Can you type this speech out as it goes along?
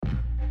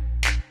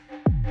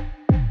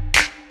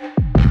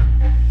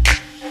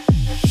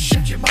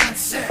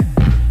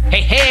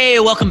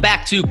welcome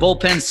back to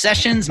Bullpen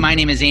Sessions. My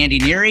name is Andy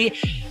Neary.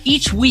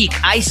 Each week,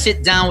 I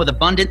sit down with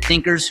abundant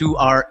thinkers who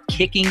are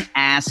kicking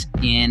ass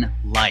in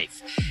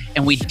life.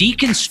 And we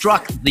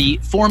deconstruct the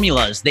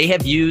formulas they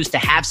have used to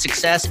have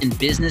success in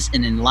business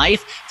and in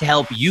life to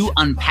help you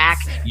unpack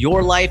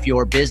your life,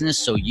 your business,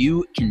 so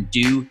you can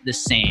do the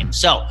same.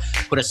 So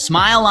put a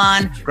smile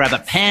on, grab a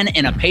pen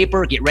and a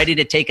paper, get ready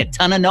to take a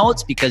ton of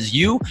notes because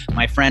you,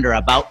 my friend, are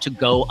about to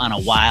go on a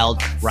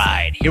wild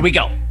ride. Here we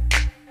go.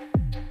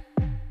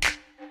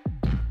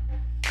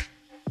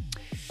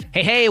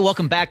 Hey,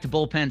 welcome back to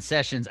Bullpen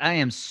Sessions. I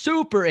am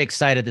super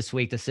excited this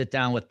week to sit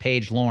down with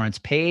Paige Lawrence.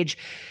 Paige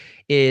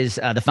is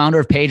the founder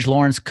of Paige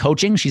Lawrence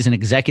Coaching. She's an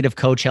executive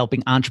coach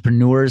helping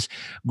entrepreneurs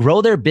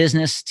grow their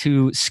business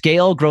to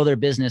scale, grow their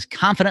business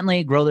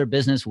confidently, grow their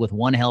business with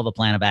one hell of a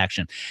plan of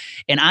action.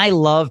 And I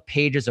love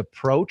Paige's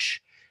approach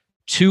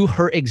to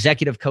her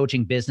executive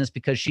coaching business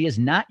because she is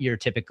not your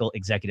typical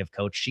executive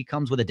coach. She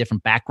comes with a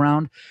different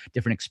background,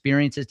 different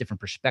experiences, different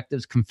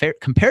perspectives compared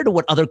to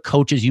what other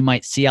coaches you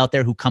might see out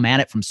there who come at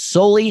it from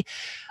solely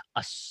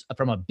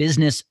from a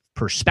business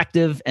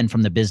perspective and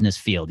from the business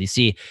field. You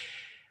see,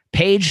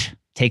 Paige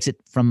takes it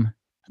from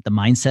the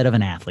mindset of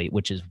an athlete,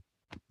 which is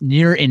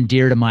near and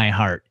dear to my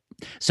heart.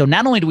 So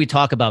not only do we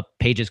talk about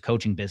Paige's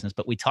coaching business,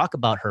 but we talk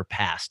about her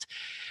past,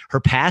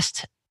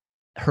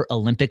 her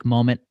Olympic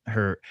moment,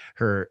 her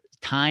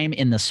time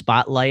in the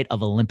spotlight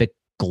of Olympic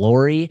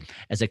glory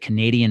as a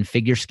Canadian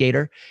figure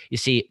skater. You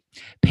see,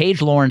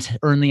 Paige Lawrence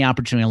earned the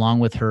opportunity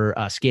along with her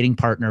skating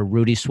partner,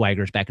 Rudy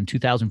Swaggers, back in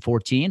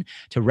 2014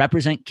 to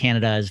represent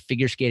Canada as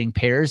figure skating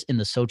pairs in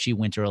the Sochi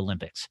Winter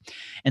Olympics.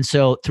 And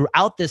so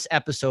throughout this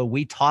episode,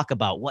 we talk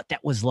about what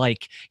that was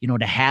like,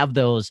 to have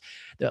those,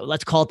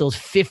 let's call it those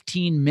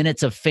 15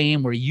 minutes of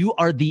fame where you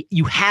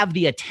have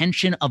the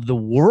attention of the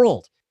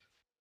world.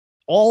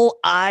 All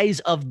eyes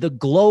of the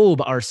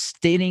globe are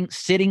sitting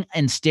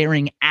and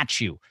staring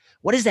at you.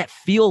 What does that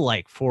feel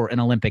like for an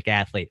Olympic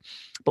athlete?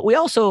 But we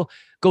also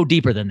go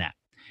deeper than that.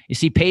 You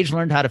see, Paige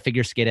learned how to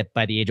figure skate it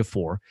by the age of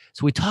 4.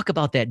 So we talk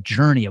about that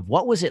journey of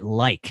what was it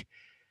like,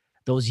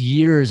 those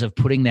years of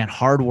putting that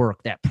hard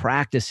work, that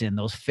practice in,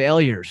 those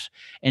failures,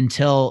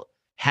 until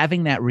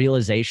having that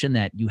realization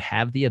that you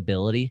have the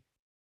ability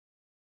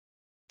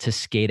to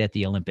skate at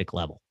the Olympic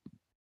level.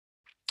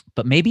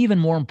 But maybe even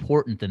more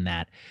important than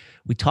that,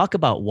 we talk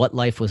about what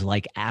life was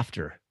like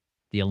after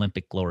the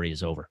Olympic glory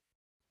is over.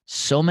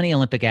 So many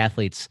Olympic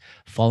athletes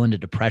fall into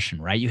depression,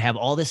 right? You have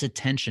all this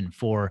attention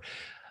for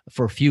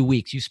a few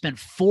weeks. You spent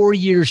 4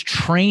 years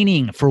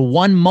training for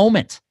one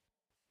moment,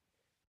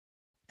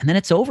 and then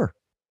it's over.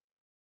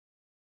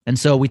 And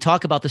so we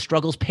talk about the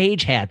struggles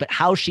Paige had, but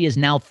how she is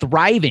now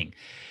thriving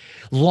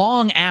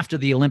long after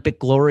the Olympic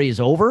glory is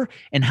over,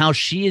 and how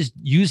she is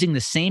using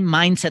the same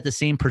mindset, the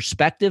same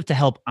perspective to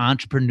help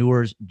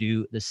entrepreneurs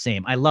do the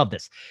same. I love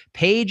this.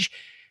 Paige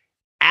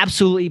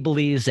absolutely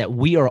believes that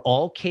we are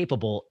all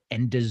capable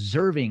and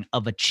deserving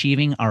of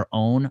achieving our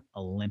own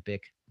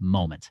Olympic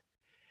moment.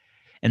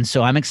 And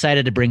so I'm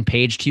excited to bring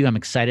Paige to you. I'm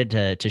excited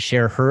to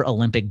share her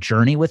Olympic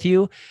journey with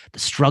you, the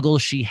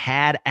struggles she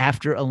had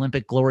after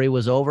Olympic glory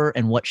was over,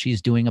 and what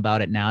she's doing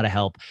about it now to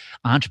help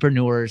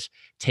entrepreneurs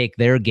take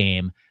their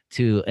game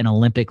to an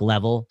Olympic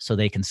level so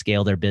they can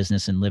scale their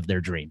business and live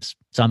their dreams.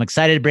 So I'm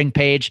excited to bring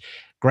Paige.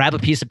 Grab a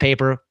piece of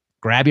paper,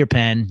 grab your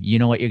pen. You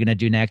know what you're going to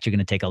do next. You're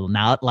going to take a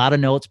lot of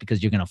notes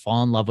because you're going to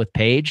fall in love with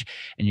Paige,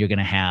 and you're going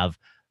to have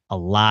a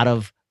lot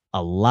of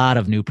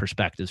new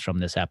perspectives from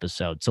this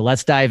episode. So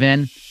let's dive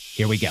in.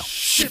 Here we go.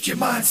 Shift your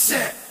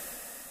mindset.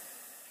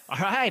 All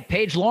right,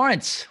 Paige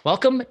Lawrence,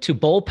 welcome to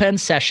Bullpen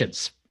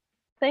Sessions.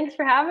 Thanks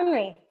for having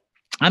me.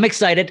 I'm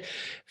excited.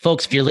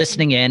 Folks, if you're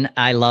listening in,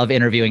 I love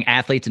interviewing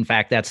athletes. In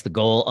fact, that's the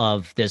goal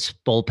of this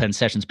Bullpen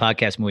Sessions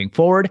podcast moving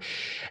forward.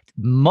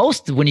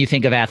 Most, when you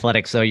think of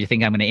athletics, though, you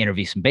think I'm going to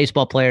interview some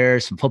baseball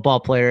players, some football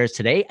players.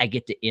 Today, I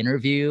get to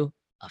interview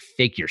a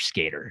figure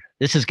skater.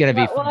 This is going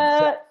to be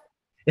fun.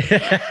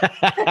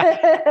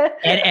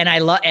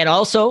 and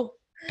also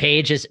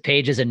Paige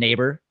is a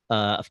neighbor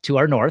to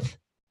our north,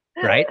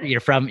 right?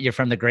 You're from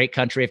the great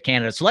country of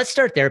Canada. So let's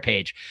start there,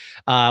 Paige.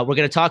 We're going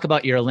to talk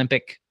about your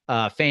Olympic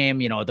fame,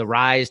 the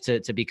rise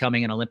to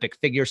becoming an Olympic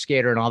figure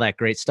skater and all that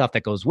great stuff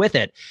that goes with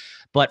it.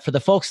 But for the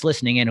folks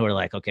listening in who are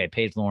like, okay,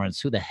 Paige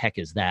Lawrence, who the heck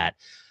is that?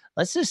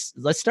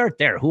 Let's start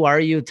there. Who are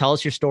you? Tell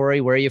us your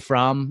story. Where are you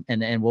from?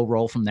 And we'll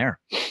roll from there.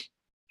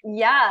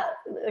 Yeah.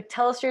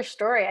 Tell us your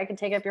story. I could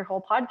take up your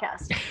whole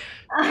podcast.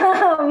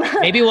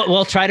 Maybe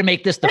we'll try to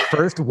make this the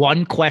first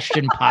one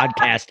question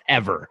podcast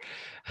ever.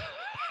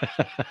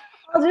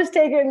 I'll just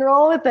take it and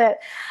roll with it.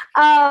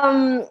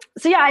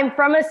 So yeah, I'm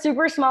from a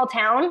super small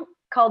town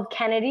called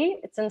Kennedy.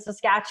 It's in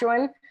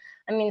Saskatchewan.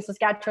 I mean,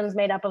 Saskatchewan's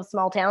made up of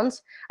small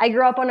towns. I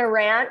grew up on a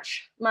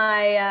ranch.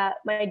 My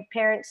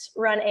parents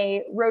run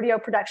a rodeo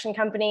production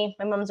company.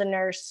 My mom's a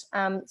nurse.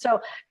 So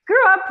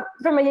grew up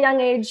from a young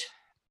age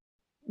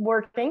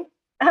working.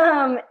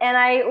 And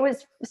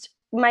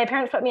my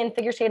parents put me in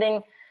figure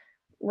skating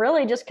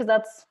really just because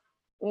that's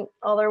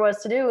all there was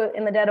to do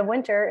in the dead of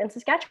winter in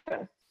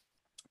Saskatchewan.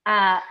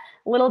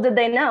 little did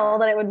they know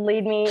that it would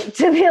lead me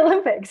to the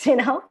Olympics,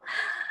 So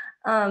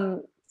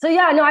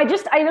yeah, no,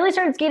 I really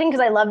started skating because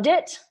I loved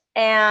it.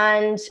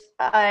 And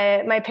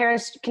my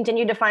parents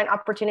continued to find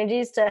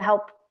opportunities to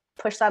help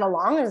push that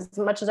along. As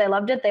much as I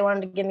loved it, they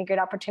wanted to give me great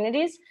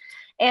opportunities.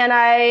 And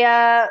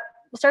I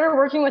started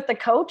working with the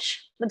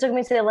coach that took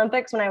me to the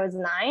Olympics when I was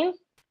 9.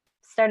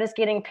 Started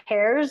skating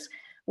pairs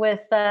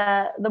with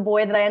the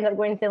boy that I ended up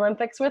going to the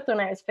Olympics with when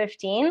I was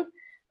 15.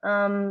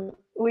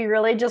 We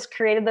really just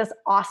created this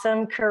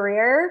awesome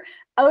career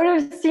out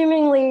of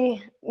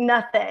seemingly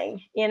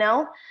nothing,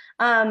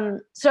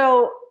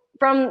 So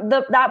from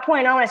that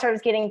point on, when I started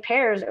skating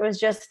pairs, it was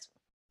just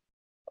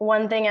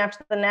one thing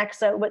after the next.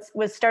 So what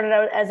was started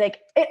out as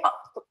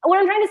what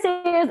I'm trying to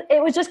say is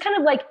it was just kind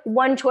of like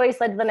one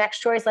choice led to the next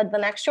choice, led to the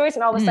next choice.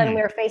 And all of a sudden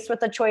we were faced with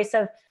the choice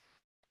of,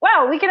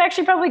 wow, we could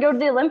actually probably go to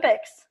the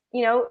Olympics.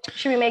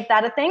 Should we make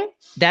that a thing?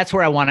 That's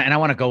where I want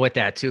to go with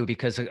that too,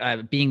 because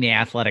being the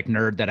athletic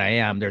nerd that I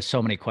am, there's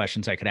so many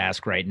questions I could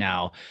ask right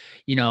now.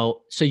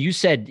 So you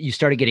said you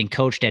started getting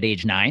coached at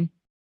age 9?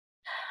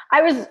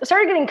 I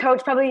started getting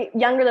coached probably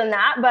younger than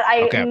that, but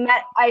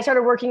I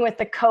started working with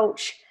the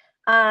coach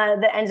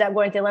that ended up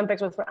going to the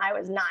Olympics with when I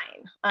was 9.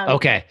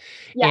 Okay.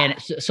 Yeah.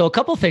 And so a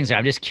couple of things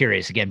I'm just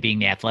curious, again, being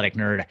the athletic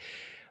nerd,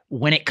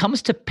 when it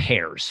comes to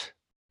pairs,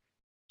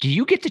 do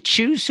you get to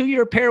choose who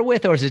you're a pair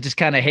with, or is it just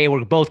kind of, hey,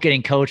 we're both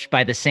getting coached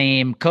by the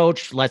same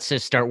coach, let's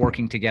just start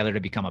working together to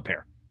become a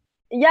pair?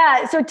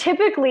 Yeah. So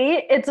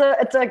typically it's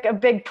like a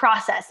big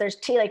process. There's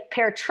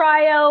pair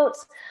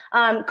tryouts,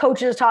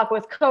 coaches talk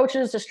with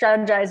coaches to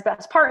strategize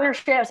best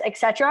partnerships,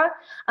 etc.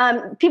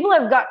 People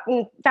have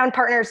found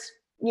partners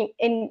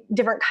in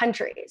different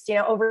countries,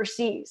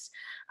 overseas.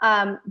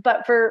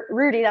 But for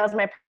Rudy, that was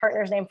my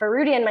partner's name. For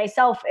Rudy and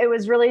myself, it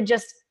was really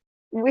just,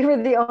 we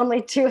were the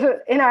only two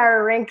in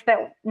our rink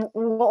that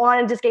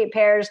wanted to skate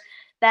pairs,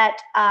 that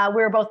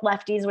we were both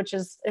lefties, which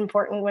is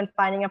important when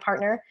finding a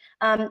partner.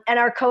 And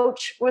our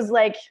coach was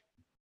like,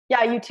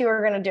 yeah, you two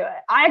are going to do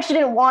it. I actually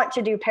didn't want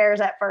to do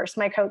pairs at first.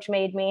 My coach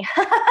made me.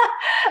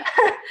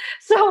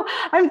 So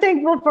I'm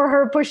thankful for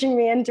her pushing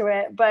me into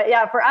it. But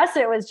yeah, for us,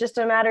 it was just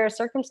a matter of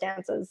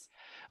circumstances.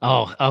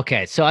 Oh,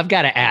 okay. So I've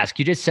got to ask,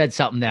 you just said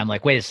something that I'm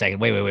like, wait a second,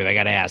 wait, I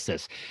got to ask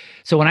this.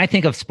 So when I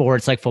think of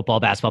sports like football,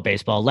 basketball,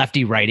 baseball,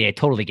 lefty, righty, I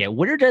totally get,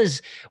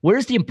 where's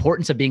the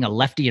importance of being a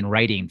lefty and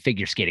righty in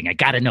figure skating? I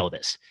got to know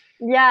this.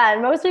 Yeah.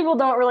 Most people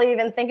don't really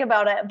even think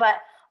about it, but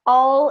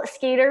all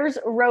skaters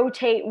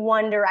rotate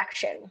one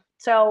direction.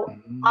 So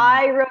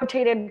I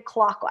rotated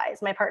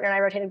clockwise. My partner and I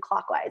rotated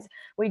clockwise.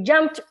 We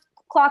jumped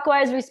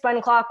clockwise, we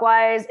spun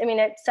clockwise. I mean,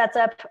 it sets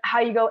up how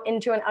you go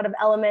into and out of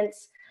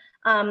elements.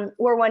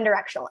 We're one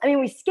directional. I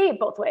mean, we skate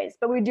both ways,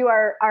 but we do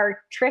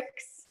our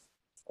tricks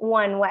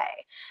one way.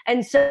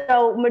 And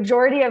so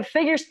majority of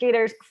figure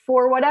skaters,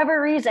 for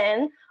whatever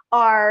reason,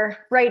 are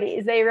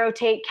righties. They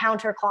rotate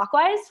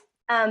counterclockwise.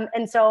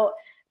 And so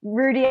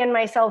Rudy and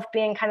myself,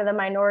 being kind of the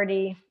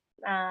minority,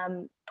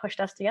 pushed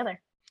us together.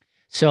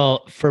 So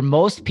for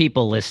most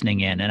people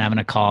listening in, and I'm going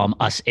to call them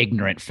us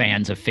ignorant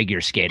fans of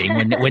figure skating,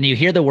 when you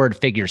hear the word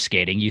figure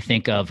skating, you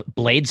think of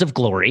Blades of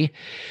Glory.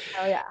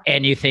 Oh, yeah.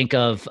 And you think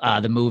of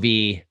the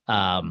movie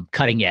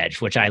Cutting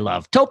Edge, which I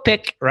love. Toe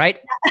pick,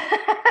 right?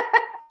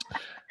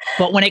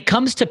 But when it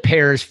comes to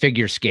pairs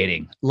figure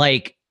skating,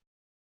 like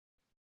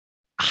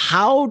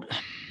I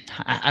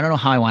don't know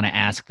how I want to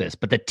ask this,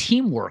 but the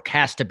teamwork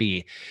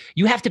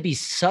you have to be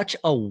such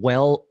a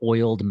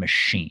well-oiled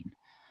machine,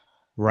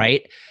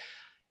 right?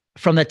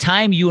 From the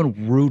time you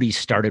and Rudy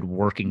started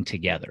working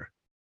together,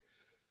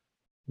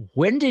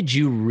 when did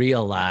you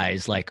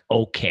realize, like,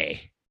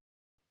 okay,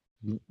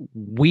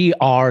 we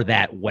are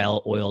that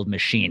well-oiled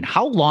machine?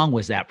 How long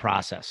was that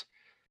process?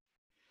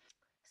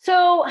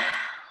 So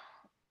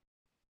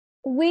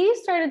we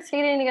started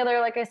skating together,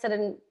 like I said,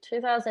 in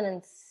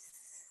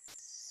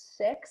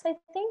 2006, I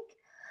think,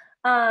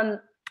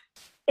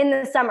 in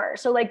the summer.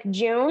 So like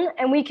June,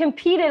 and we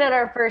competed at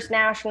our first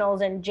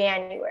nationals in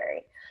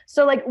January.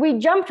 So like we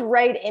jumped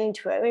right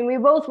into it. I mean, we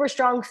both were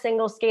strong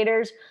single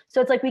skaters. So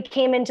it's like we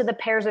came into the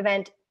pairs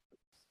event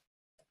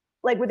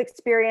like with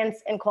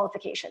experience and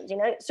qualifications,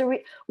 So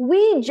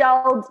we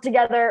gelled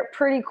together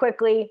pretty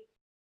quickly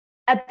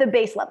at the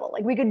base level.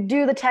 Like we could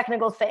do the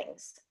technical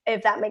things,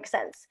 if that makes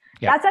sense.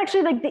 Yeah. That's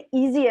actually like the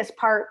easiest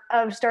part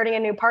of starting a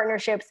new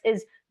partnerships,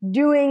 is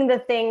doing the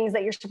things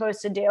that you're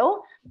supposed to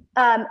do.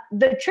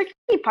 The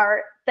tricky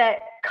part that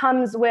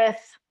comes with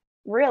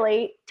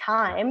really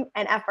time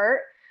and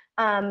effort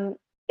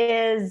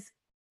is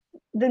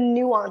the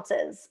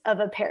nuances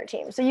of a pair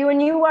team. So when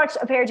you watch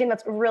a pair team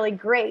that's really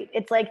great,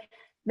 it's like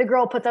the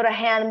girl puts out a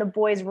hand and the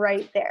boy's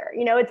right there.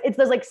 It's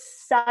those like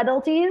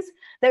subtleties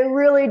that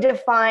really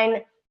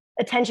define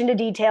attention to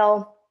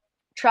detail,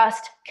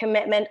 trust,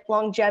 commitment,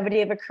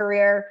 longevity of a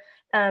career.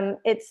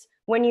 It's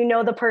when you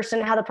know the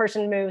person, how the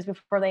person moves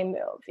before they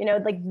move.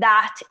 Like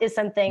that is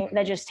something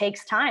that just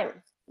takes time,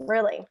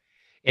 really.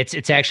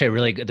 It's actually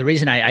really good. The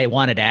reason I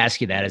wanted to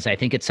ask you that is I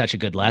think it's such a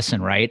good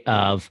lesson, right?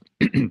 Of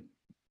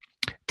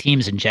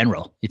teams in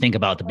general. You think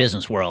about the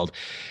business world,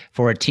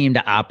 for a team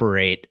to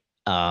operate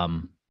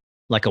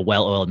like a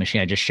well-oiled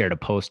machine. I just shared a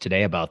post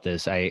today about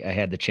this. I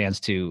had the chance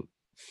to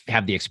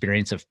have the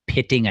experience of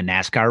pitting a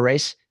NASCAR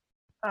race,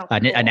 Oh,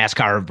 a cool.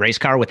 NASCAR race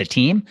car with a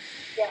team.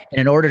 Yeah.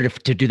 And in order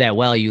to do that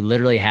well, you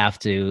literally have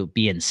to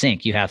be in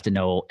sync. You have to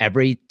know,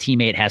 every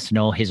teammate has to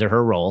know his or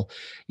her role.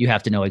 You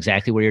have to know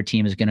exactly where your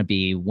team is going to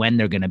be, when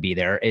they're going to be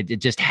there. It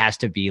just has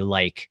to be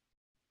like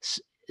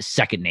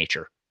second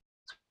nature.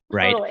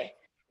 Right. Totally.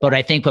 But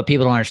I think what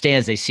people don't understand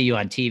is they see you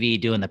on TV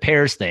doing the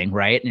pairs thing,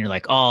 right? And you're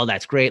like, oh,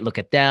 that's great. Look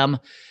at them.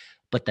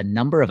 But the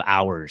number of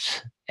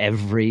hours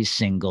every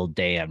single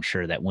day, I'm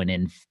sure, that went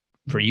in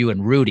for you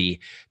and Rudy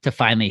to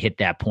finally hit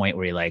that point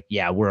where you're like,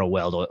 yeah, we're a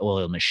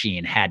well-oiled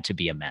machine, had to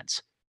be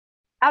immense.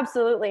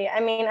 Absolutely. I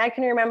mean, I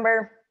can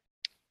remember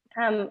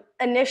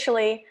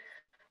initially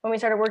when we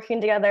started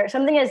working together,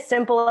 something as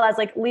simple as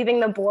like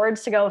leaving the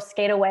boards to go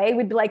skate away.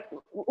 We'd be like,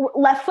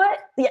 left foot.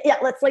 Yeah,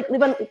 let's like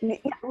leave on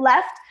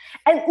left.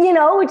 And, you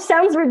know, which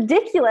sounds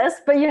ridiculous,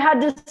 but you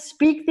had to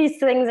speak these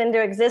things into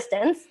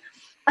existence.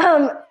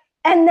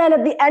 And then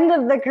at the end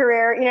of the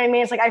career, you know what I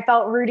mean? It's like I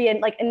felt Rudy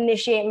and like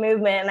initiate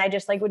movement, and I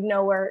just like would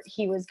know where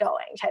he was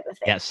going, type of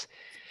thing. Yes.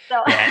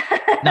 So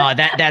yeah. No,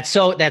 that's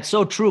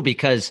so true,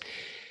 because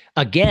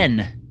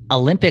again,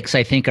 Olympics,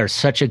 I think, are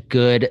such a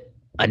good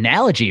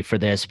analogy for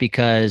this,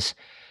 because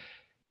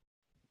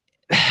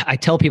I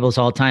tell people this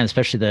all the time,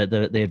 especially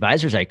the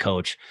advisors I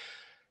coach.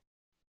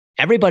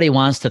 Everybody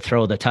wants to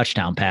throw the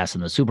touchdown pass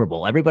in the Super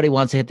Bowl. Everybody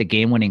wants to hit the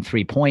game-winning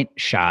 3-point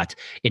shot.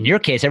 In your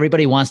case,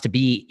 everybody wants to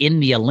be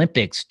in the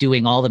Olympics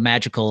doing all the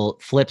magical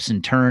flips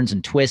and turns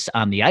and twists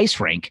on the ice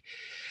rink.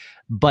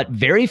 But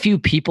very few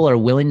people are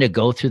willing to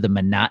go through the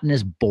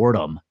monotonous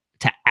boredom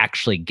to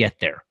actually get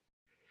there.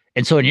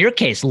 And so in your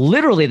case,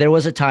 literally, there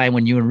was a time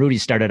when you and Rudy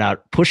started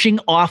out pushing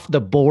off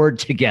the board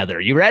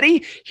together. You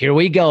ready? Here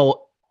we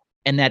go.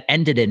 And that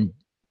ended in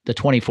the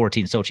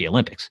 2014 Sochi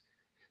Olympics.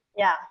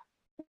 Yeah.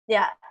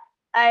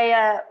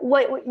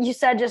 What you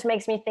said just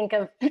makes me think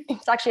of,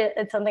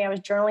 it's something I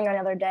was journaling on the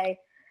other day.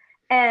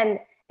 And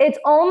it's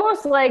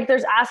almost like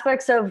there's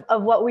aspects of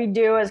what we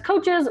do as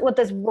coaches, what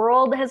this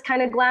world has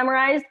kind of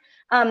glamorized,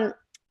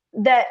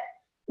 that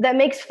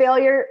makes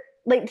failure,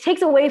 like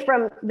takes away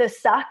from the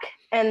suck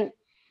and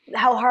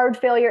how hard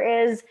failure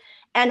is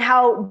and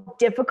how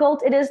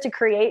difficult it is to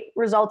create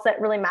results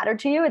that really matter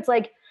to you. It's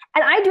like,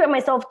 and I do it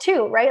myself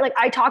too, right? Like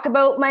I talk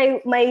about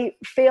my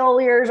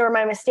failures or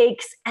my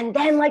mistakes, and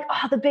then like,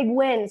 oh, the big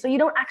win. So you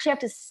don't actually have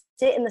to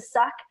sit in the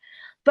suck,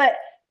 but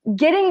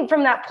getting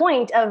from that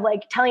point of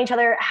like telling each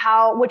other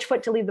which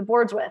foot to leave the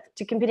boards with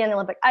to compete on the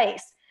Olympic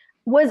ice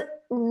was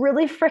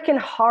really freaking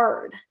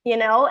hard, you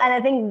know? And I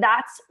think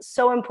that's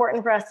so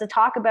important for us to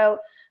talk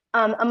about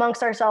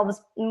amongst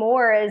ourselves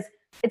more, is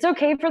it's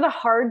okay for the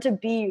hard to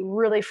be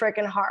really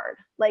freaking hard.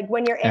 Like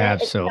when you're in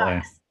Absolutely.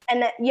 it sucks.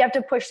 And that you have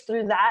to push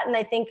through that. And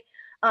I think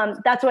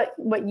that's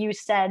what you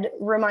said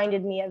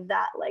reminded me of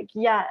that. Like,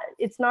 yeah,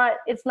 it's not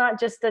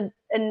just a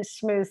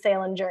smooth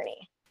sailing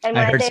journey. And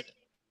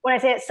when I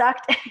say it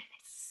sucked, it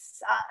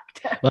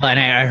sucked. Well,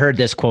 and I heard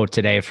this quote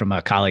today from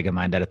a colleague of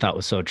mine that I thought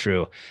was so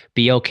true.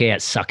 Be okay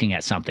at sucking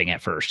at something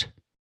at first.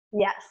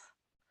 Yes,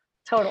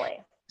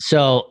 totally.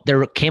 So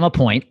there came a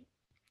point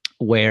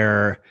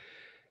where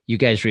you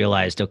guys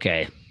realized,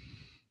 okay,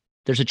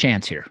 there's a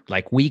chance here.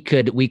 Like we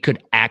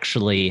could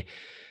actually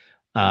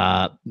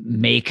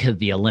make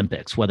the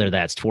Olympics, whether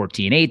that's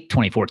 2014,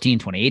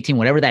 2018,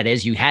 whatever that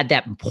is. You had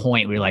that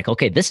point where you're like,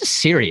 okay, this is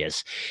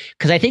serious.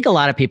 Because I think a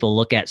lot of people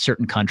look at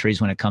certain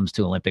countries when it comes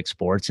to Olympic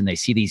sports, and they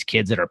see these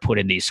kids that are put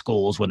in these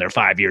schools when they're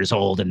 5 years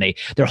old, and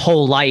their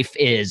whole life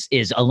is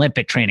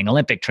Olympic training,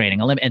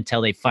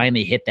 until they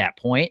finally hit that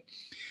point.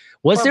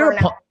 Was there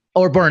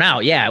or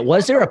burnout? Yeah.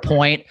 Was there a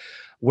point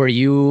where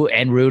you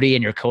and Rudy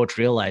and your coach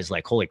realized,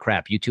 like, holy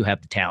crap, you two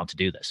have the talent to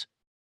do this?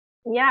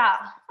 Yeah.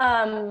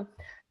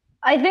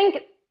 I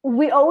think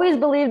we always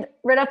believed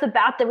right off the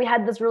bat that we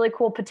had this really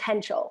cool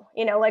potential,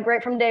 you know, like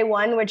right from day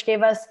one, which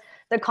gave us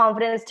the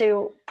confidence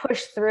to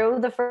push through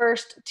the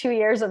first 2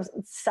 years of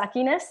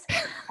suckiness.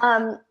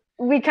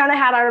 We kind of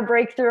had our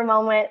breakthrough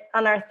moment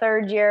on our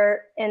third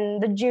year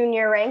in the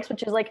junior ranks,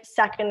 which is like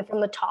second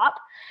from the top.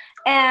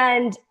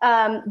 And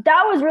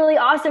that was really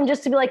awesome,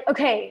 just to be like,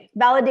 okay,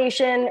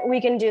 validation,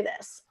 we can do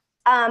this.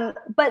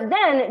 But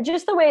then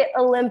just the way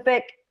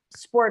Olympic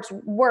sports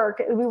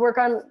work, we work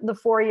on the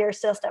 4-year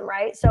system,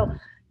 right? So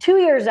 2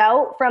 years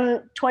out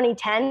from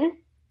 2010,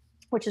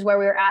 which is where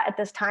we were at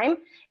this time,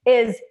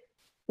 is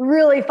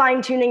really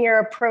fine tuning your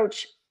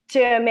approach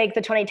to make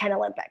the 2010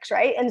 Olympics,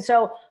 right? And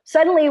so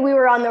suddenly we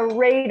were on the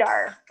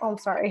radar. Oh, I'm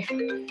sorry.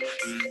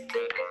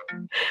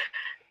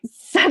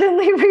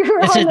 Suddenly we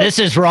were this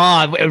is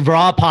raw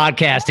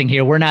podcasting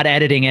here. We're not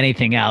editing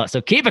anything out.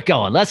 So keep it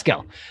going. Let's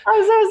go.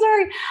 I'm so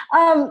sorry.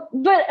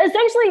 But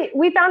essentially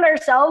we found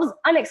ourselves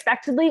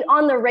unexpectedly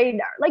on the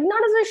radar, like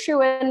not as a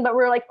shoo-in, but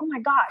we're like, oh my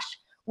gosh,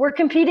 we're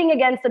competing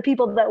against the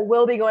people that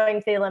will be going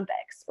to the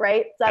Olympics,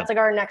 right? So that's like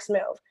our next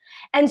move.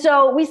 And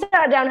so we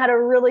sat down, had a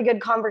really good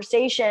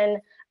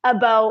conversation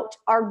about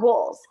our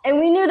goals. And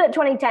we knew that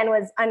 2010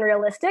 was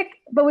unrealistic,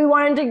 but we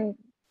wanted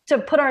to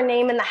put our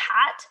name in the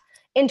hat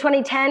in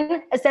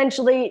 2010,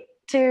 essentially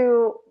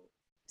to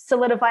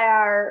solidify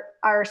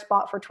our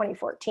spot for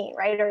 2014,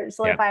 right? Or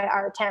solidify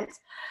our attempts.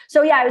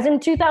 So yeah, it was in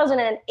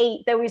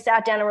 2008 that we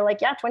sat down and we're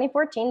like, yeah,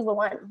 2014 is the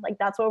one. Like,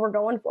 that's what we're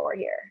going for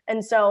here.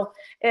 And so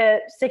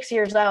 6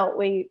 years out,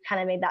 we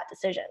kind of made that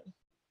decision.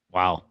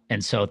 Wow.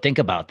 And so think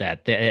about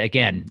that.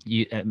 Again,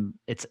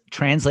 it's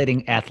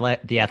translating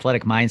the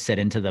athletic mindset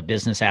into the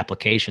business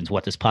applications,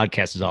 what this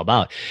podcast is all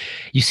about.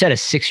 You set a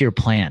 6-year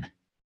plan.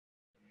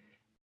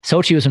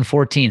 Sochi was in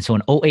 14. So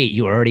in 08,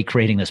 you were already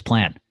creating this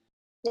plan.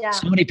 Yeah.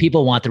 So many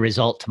people want the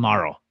result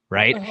tomorrow,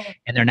 right? Mm-hmm.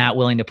 And they're not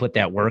willing to put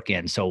that work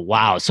in. So,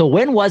 wow. So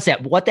when was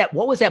that? What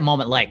was that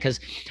moment like? Because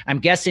I'm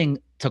guessing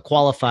to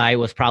qualify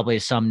was probably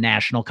some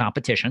national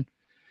competition.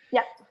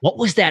 Yeah. What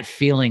was that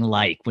feeling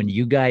like when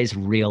you guys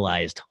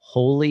realized,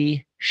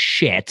 holy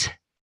shit,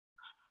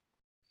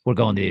 we're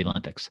going to the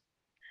Olympics?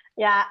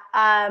 Yeah.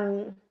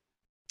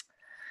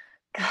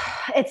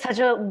 That's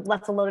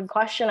a loaded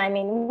question. I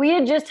mean,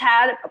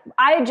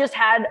 I had just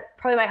had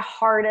probably my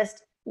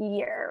hardest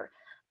year.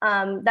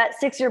 That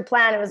 6-year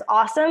plan, it was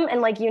awesome.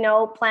 And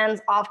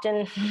plans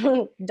often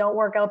don't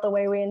work out the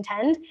way we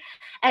intend.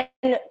 And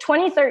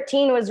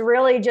 2013 was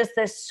really just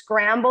this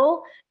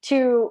scramble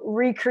to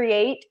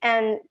recreate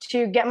and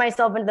to get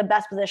myself into the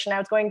best position. I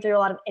was going through a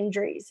lot of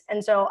injuries.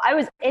 And so I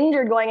was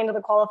injured going into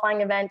the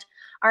qualifying event.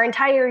 Our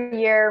entire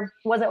year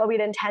wasn't what we'd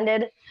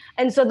intended.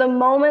 And so the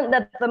moment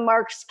that the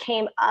marks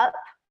came up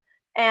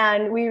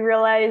and we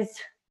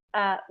realized,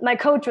 my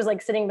coach was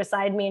sitting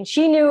beside me and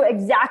she knew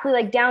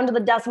exactly down to the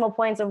decimal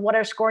points of what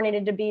our score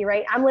needed to be,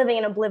 right? I'm living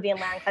in oblivion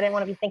land. I didn't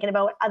want to be thinking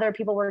about what other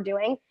people were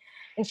doing.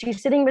 And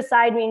she's sitting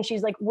beside me and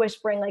she's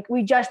whispering,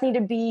 we just need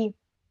to be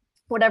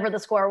whatever the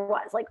score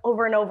was,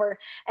 over and over.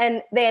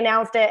 And they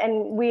announced it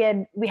and we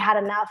had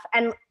enough.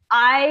 And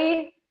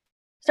I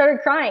started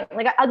crying,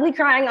 ugly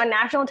crying on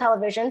national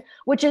television,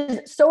 which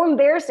is so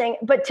embarrassing.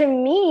 But to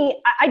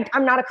me,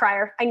 I'm not a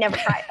crier. I never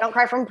cry. I don't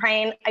cry from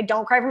pain. I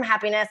don't cry from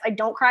happiness. I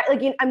don't cry.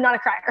 I'm not a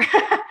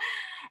crier.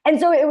 And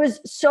so it was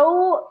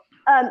so,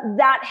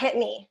 that hit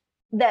me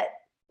that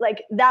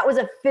that was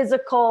a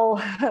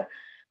physical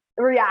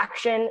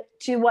reaction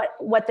to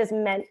what this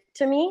meant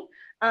to me.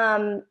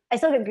 I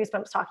still get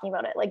goosebumps talking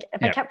about it.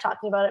 If I kept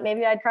talking about it,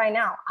 maybe I'd cry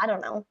now. I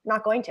don't know. I'm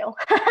not going to.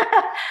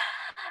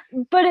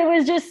 But it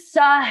was just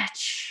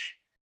such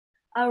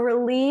a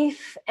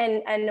relief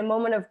and a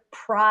moment of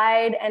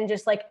pride and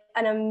just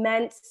an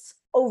immense,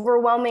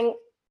 overwhelming,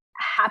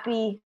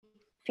 happy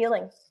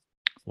feeling.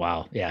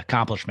 Wow. Yeah.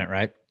 Accomplishment,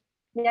 right?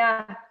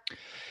 Yeah.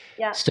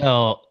 Yeah.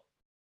 So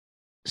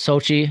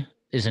Sochi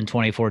is in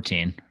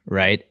 2014,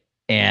 right?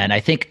 And I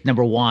think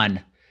number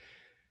one,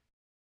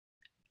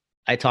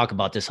 I talk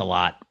about this a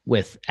lot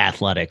with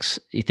athletics.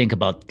 You think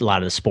about a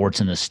lot of the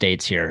sports in the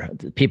States here,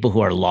 the people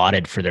who are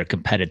lauded for their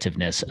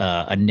competitiveness,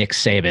 a Nick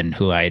Saban,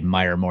 who I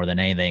admire more than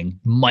anything,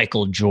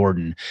 Michael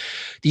Jordan.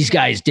 These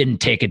guys didn't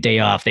take a day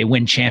off. They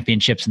win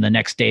championships and the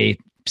next day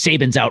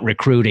Saban's out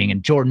recruiting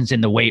and Jordan's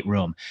in the weight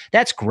room.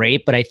 That's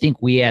great. But I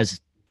think we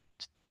as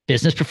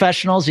business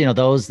professionals,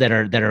 those that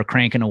are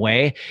cranking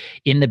away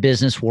in the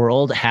business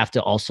world have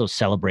to also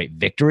celebrate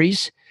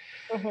victories,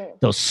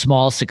 those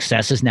small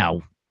successes.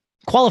 Now,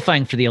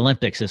 qualifying for the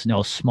Olympics is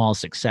no small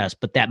success,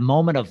 but that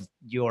moment of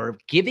you're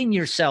giving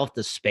yourself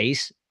the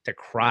space to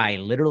cry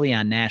literally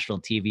on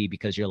national TV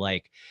because you're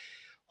like,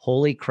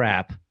 holy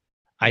crap,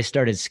 I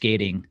started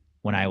skating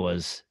when I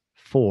was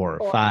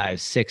 4,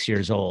 5, 6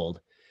 years old.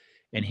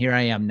 And here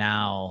I am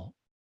now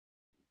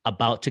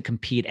about to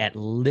compete at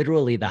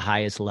literally the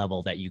highest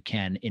level that you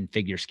can in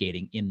figure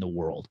skating in the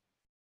world.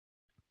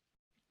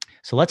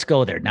 So let's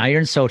go there. Now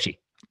you're in Sochi.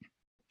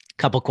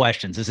 Couple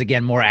questions. This is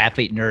again more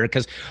athlete nerd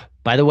because,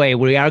 by the way,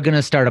 we are going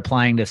to start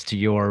applying this to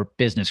your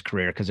business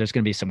career because there's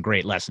going to be some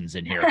great lessons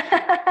in here.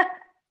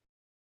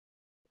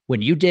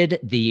 When you did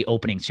the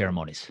opening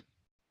ceremonies,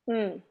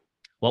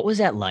 what was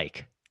that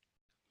like?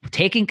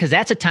 Because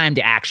that's a time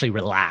to actually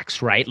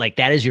relax, right?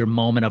 That is your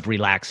moment of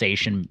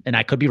relaxation. And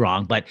I could be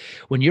wrong, but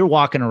when you're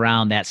walking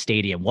around that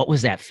stadium, what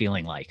was that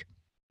feeling like?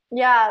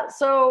 Yeah.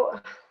 So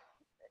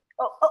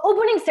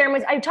opening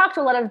ceremonies, I've talked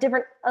to a lot of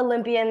different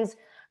Olympians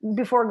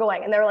before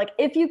going, and they're like,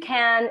 if you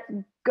can,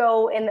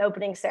 go in the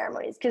opening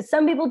ceremonies, because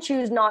some people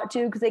choose not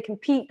to because they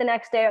compete the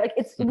next day.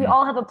 We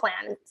all have a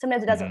plan.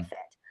 Sometimes it doesn't fit.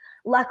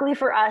 Luckily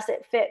for us,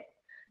 it fit.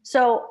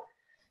 So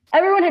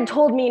everyone had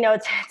told me,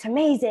 it's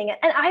amazing.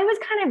 And I was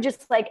kind of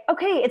just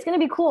okay, it's going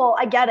to be cool.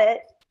 I get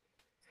it.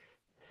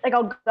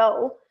 I'll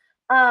go.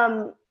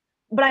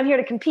 But I'm here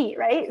to compete.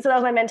 Right. So that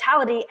was my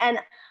mentality. And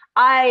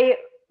I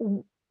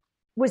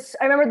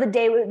remember the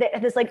day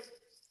this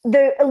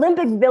the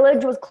Olympic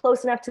Village was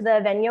close enough to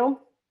the venue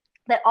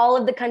that all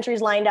of the countries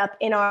lined up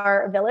in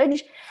our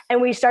village. And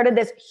we started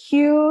this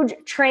huge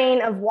train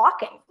of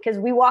walking because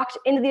we walked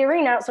into the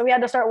arena. So we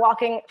had to start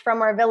walking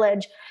from our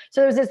village.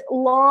 So there was this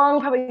long,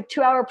 probably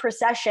 2-hour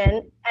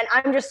procession. And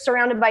I'm just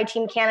surrounded by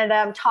Team Canada.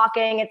 I'm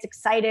talking, it's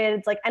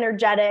excited. It's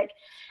energetic.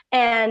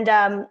 And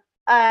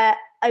I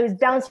was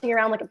bouncing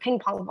around like a ping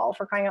pong ball,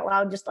 for crying out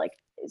loud, just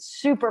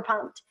super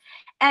pumped.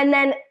 And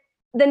then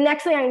the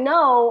next thing I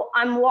know,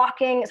 I'm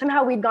walking,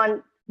 somehow we'd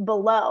gone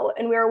below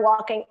and we were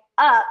walking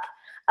up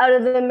out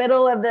of the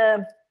middle of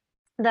the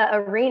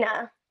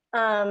arena.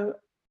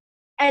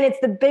 And it's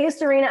the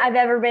biggest arena I've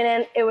ever been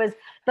in. It was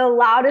the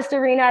loudest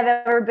arena I've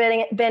ever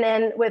been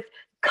in, with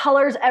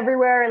colors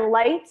everywhere and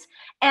lights.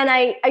 And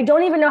I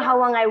don't even know how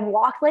long I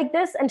walked like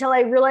this until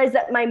I realized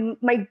that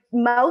my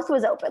mouth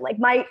was open, like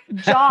my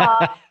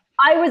jaw.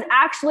 I was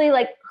actually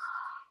like,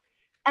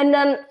 and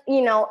then,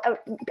 you know,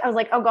 I was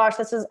like, oh gosh,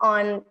 this is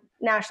on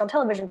national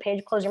television.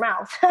 Paige, close your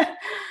mouth.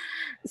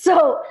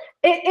 So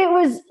it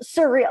was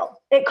surreal.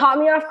 It caught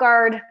me off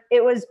guard.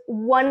 It was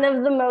one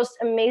of the most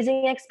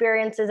amazing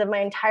experiences of my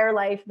entire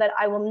life that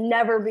I will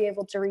never be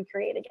able to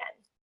recreate again.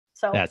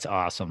 So that's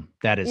awesome.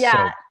 That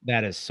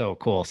is so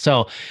cool.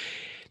 So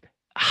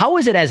how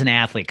is it as an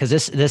athlete? Because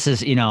this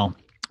is, you know,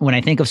 when I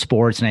think of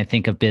sports and I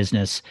think of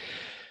business,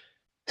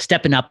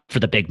 stepping up for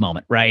the big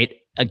moment, right?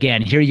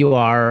 Again, here you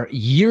are,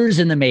 years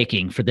in the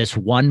making for this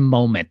one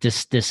moment,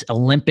 this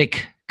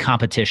Olympic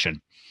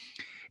competition.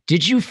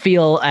 Did you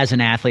feel as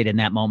an athlete in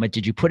that moment,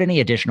 did you put any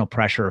additional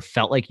pressure or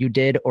felt like you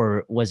did,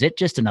 or was it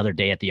just another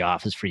day at the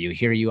office for you?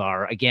 Here you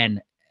are,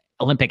 again,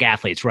 Olympic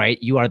athletes,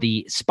 right? You are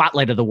the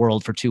spotlight of the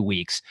world for 2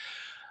 weeks.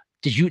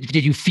 Did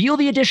you feel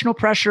the additional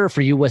pressure, or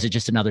for you, was it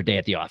just another day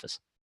at the office?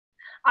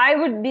 I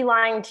would be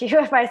lying to you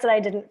if I said I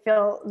didn't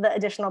feel the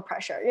additional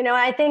pressure. You know,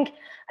 I think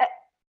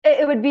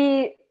it would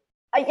be,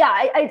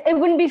 it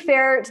wouldn't be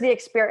fair to the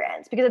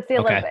experience because it's the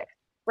Olympics,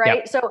 right?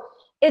 Yep. So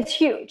it's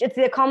huge. It's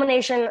the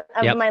culmination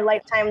of my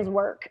lifetime's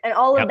work and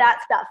all of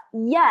that stuff.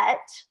 Yet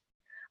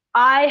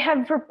I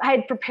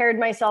had prepared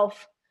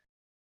myself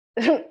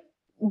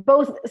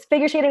both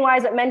figure skating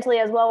wise, but mentally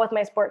as well with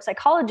my sports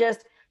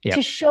psychologist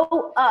to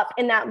show up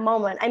in that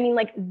moment. I mean,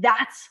 like,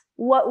 that's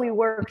what we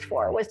worked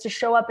for, was to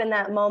show up in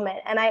that moment.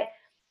 And I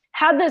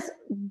had this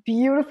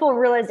beautiful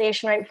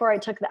realization right before I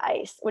took the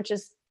ice, which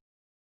is,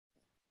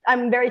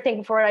 I'm very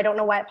thankful for it. I don't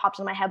know why it pops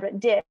in my head, but it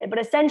did. But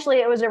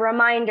essentially it was a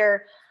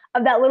reminder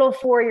of that little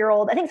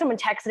 4-year-old. I think someone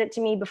texted it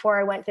to me before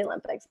I went to the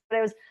Olympics, but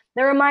it was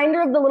the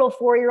reminder of the little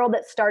 4-year-old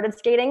that started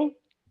skating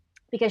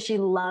because she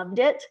loved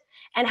it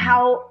and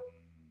how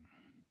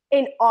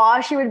in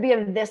awe she would be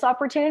of this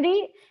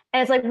opportunity.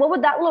 And it's like, what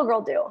would that little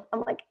girl do?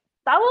 I'm like,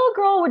 that little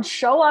girl would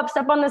show up,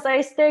 step on this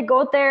ice stick,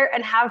 go out there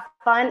and have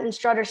fun and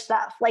strut her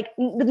stuff, like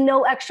with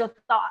no extra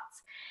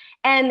thoughts.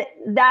 And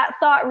that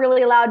thought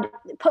really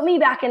put me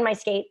back in my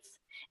skates.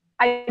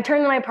 I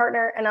turned to my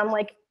partner and I'm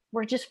like,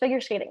 we're just figure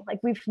skating. Like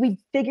we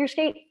figure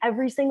skate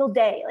every single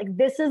day. Like,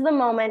 this is the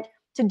moment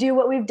to do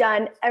what we've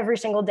done every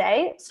single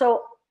day.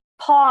 So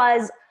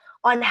pause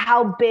on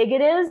how big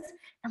it is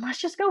and let's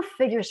just go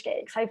figure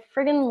skate. Cause I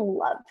friggin'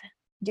 love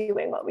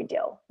doing what we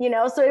do, you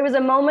know? So it was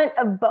a moment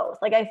of both.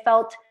 Like, I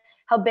felt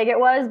how big it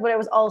was, but it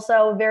was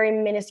also very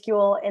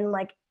minuscule and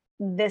like,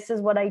 this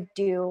is what I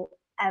do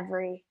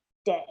every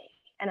day.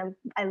 And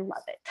I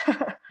love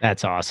it.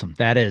 That's awesome.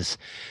 That is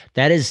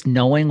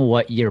knowing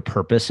what your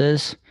purpose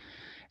is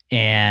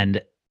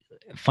and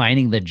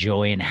finding the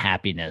joy and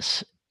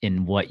happiness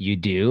in what you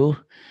do,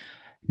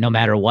 no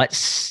matter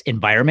what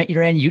environment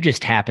you're in. You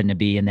just happen to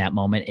be in that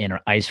moment in an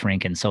ice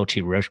rink in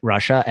Sochi,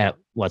 Russia, at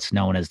what's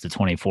known as the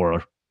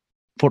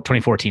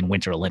 2014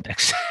 Winter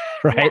Olympics,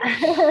 right?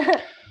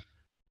 Yeah.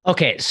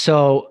 Okay,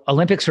 so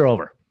Olympics are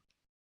over.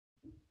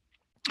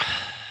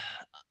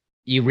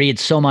 You read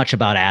so much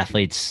about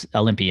athletes,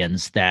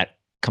 Olympians, that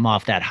come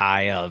off that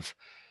high of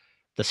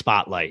the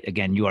spotlight.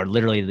 Again, you are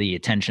literally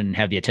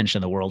have the attention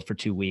of the world for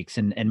 2 weeks.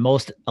 And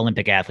most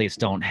Olympic athletes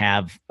don't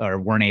have or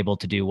weren't able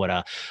to do what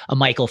a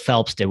Michael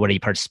Phelps did, he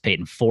participated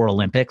in 4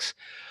 Olympics.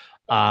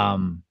 A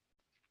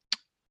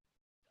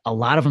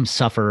lot of them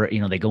suffer,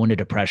 they go into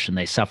depression.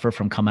 They suffer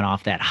from coming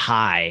off that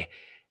high.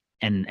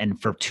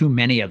 And for too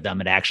many of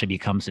them, it actually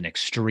becomes an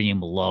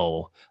extreme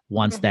low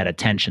once that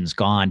attention's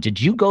gone.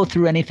 Did you go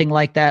through anything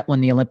like that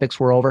when the Olympics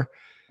were over?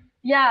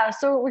 Yeah.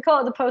 So we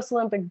call it the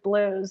post-Olympic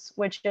blues,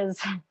 which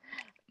is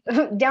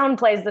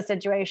downplays the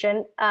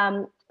situation.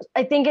 I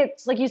think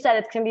it's, like you said,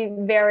 it's going to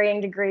be varying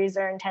degrees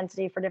or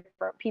intensity for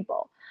different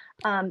people.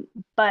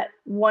 But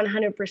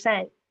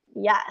 100%,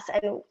 yes.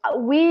 And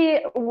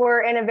we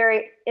were in a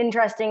very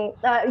interesting,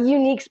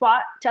 unique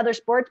spot to other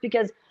sports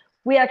because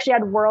we actually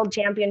had world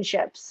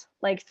championships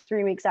like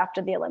 3 weeks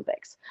after the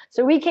Olympics.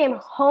 So we came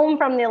home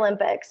from the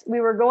Olympics. We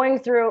were going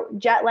through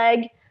jet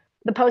lag,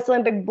 the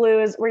post-Olympic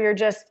blues, where you're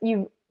just,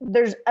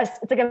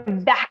 it's like a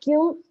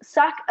vacuum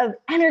suck of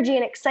energy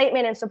and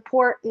excitement and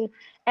support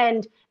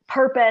and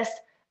purpose.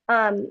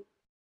 And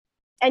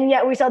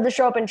yet we still had to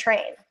show up and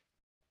train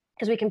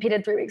because we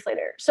competed 3 weeks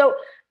later. So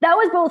that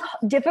was both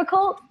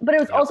difficult, but it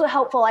was also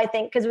helpful, I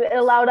think, because it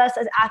allowed us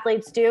as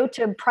athletes to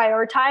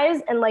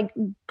prioritize and like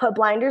put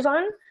blinders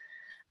on.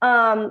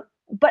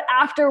 But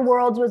after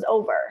Worlds was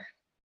over,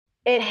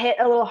 it hit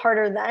a little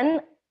harder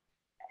then.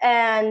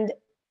 And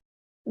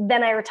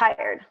then I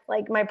retired.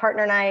 Like, my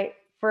partner and I,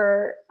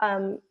 for,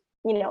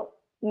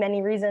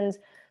 many reasons,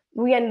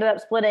 we ended up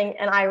splitting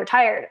and I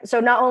retired.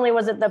 So not only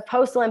was it the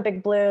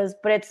post-Olympic blues,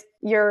 but it's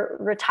your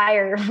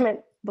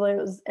retirement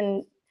blues.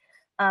 And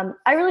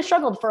I really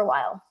struggled for a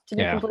while, to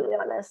be completely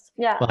honest.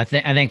 Yeah. Well, I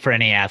think for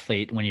any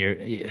athlete, when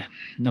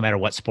no matter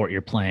what sport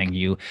you're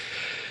playing,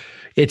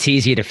 it's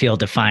easy to feel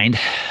defined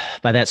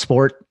by that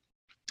sport.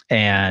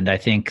 And I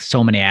think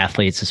so many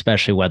athletes,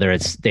 especially whether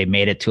they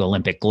made it to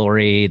Olympic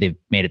glory, they've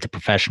made it to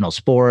professional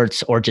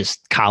sports, or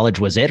just college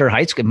was it, or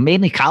high school,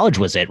 mainly college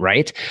was it,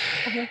 right?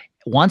 Mm-hmm.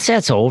 Once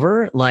that's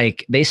over,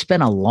 like they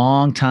spend a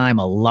long time,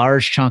 a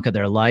large chunk of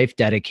their life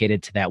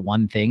dedicated to that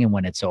one thing. And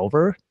when it's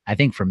over, I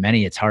think for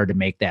many, it's hard to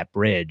make that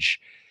bridge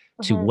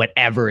to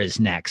whatever is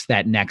next,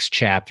 that next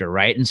chapter,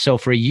 right? And so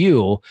for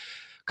you, a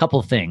couple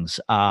of things.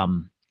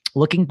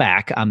 Looking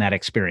back on that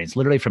experience,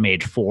 literally from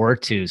age 4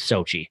 to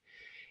Sochi,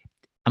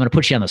 I'm going to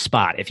put you on the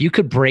spot. If you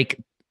could break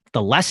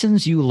the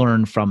lessons you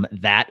learned from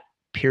that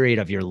period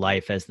of your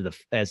life as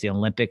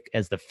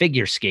the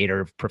figure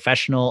skater,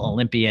 professional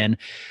Olympian,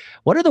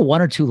 what are the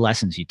 1 or 2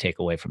 lessons you take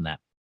away from that?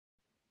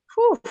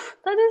 Whew,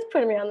 that is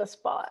putting me on the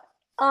spot.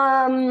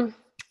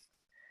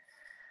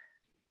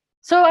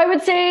 So I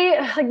would say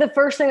like the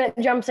first thing that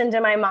jumps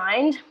into my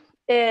mind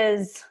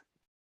is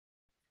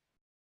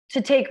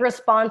to take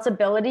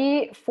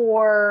responsibility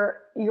for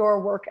your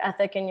work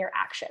ethic and your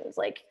actions.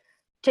 Like,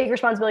 take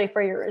responsibility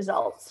for your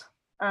results.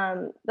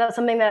 That's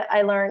something that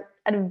I learned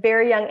at a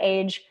very young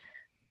age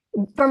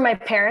from my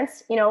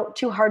parents,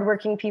 2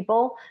 hardworking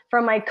people,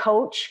 from my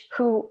coach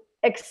who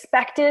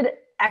expected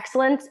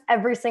excellence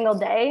every single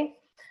day,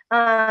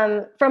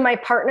 from my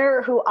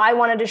partner who I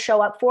wanted to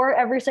show up for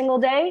every single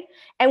day.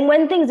 And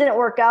when things didn't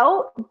work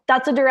out,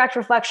 that's a direct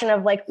reflection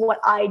of like what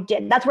I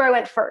did. That's where I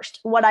went first,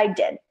 what I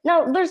did.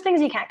 Now, there's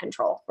things you can't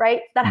control,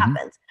 right? That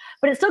happens.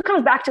 But it still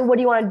comes back to what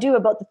do you want to do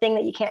about the thing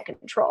that you can't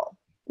control?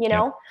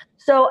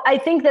 So I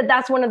think that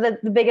that's one of the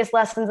biggest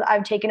lessons that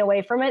I've taken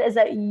away from it, is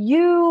that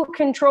you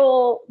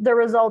control the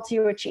results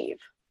you achieve,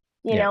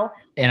 you know?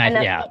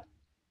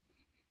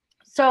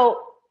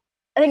 So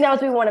I think that would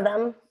be one of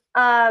them.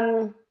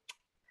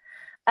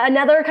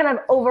 Another kind of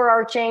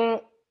overarching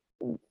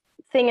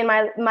thing in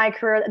my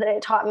career that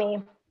it taught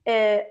me,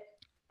 and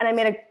I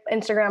made an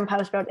Instagram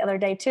post about it the other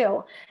day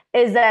too,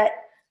 is that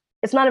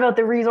it's not about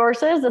the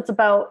resources, it's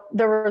about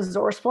the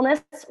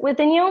resourcefulness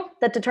within you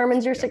that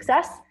determines your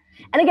success.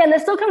 And again,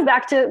 this still comes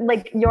back to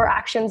like your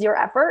actions, your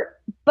effort.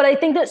 But I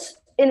think that,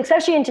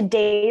 especially in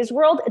today's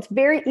world, it's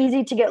very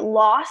easy to get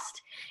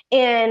lost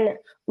in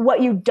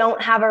what you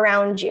don't have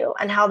around you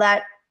and how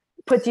that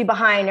puts you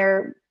behind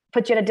or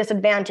puts you at a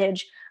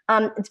disadvantage.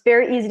 It's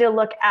very easy to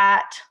look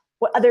at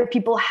what other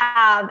people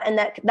have and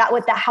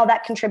how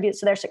that contributes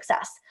to their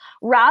success,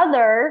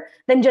 rather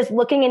than just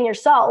looking in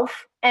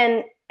yourself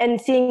and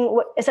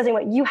assessing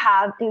what you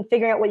have and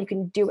figuring out what you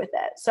can do with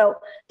it. So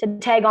to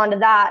tag on to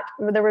that,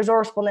 the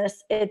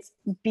resourcefulness, it's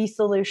be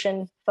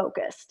solution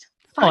focused.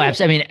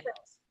 Absolutely.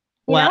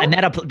 And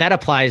that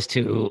applies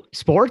to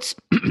sports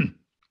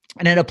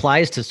and it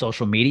applies to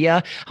social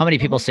media. How many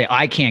people say,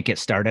 I can't get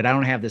started. I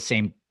don't have the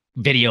same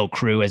video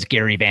crew as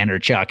Gary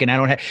Vaynerchuk, and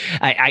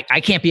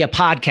I can't be a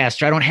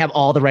podcaster. I don't have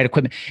all the right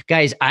equipment.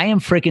 Guys, I am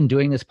freaking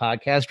doing this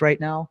podcast right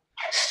now,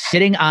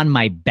 sitting on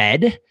my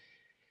bed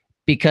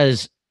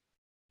because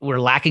we're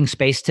lacking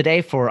space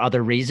today for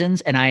other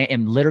reasons. And I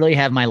am literally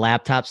have my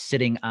laptop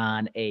sitting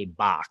on a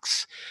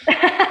box.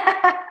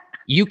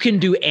 You can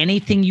do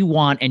anything you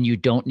want and you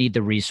don't need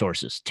the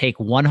resources. Take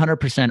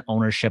 100%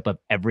 ownership of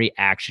every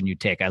action you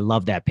take. I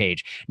love that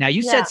page. Now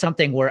you said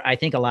something where I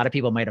think a lot of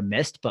people might've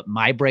missed, but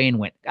my brain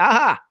went,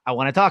 I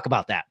want to talk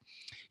about that.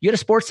 You had a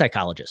sports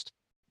psychologist.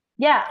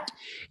 Yeah.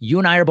 You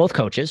and I are both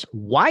coaches.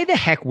 Why the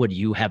heck would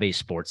you have a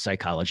sports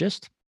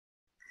psychologist?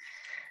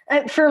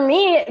 For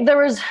me, there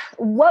was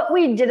what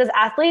we did as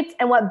athletes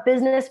and what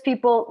business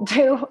people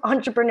do,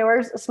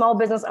 entrepreneurs, small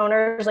business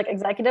owners, like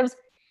executives.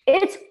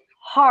 It's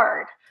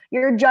hard.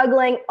 You're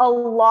juggling a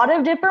lot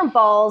of different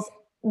balls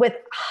with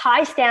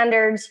high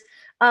standards,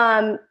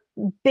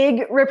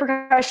 big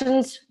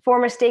repercussions for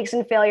mistakes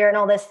and failure and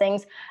all these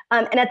things.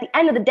 And at the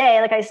end of the day,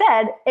 like I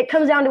said, it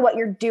comes down to what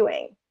you're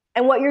doing.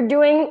 And what you're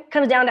doing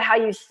comes down to how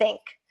you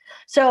think.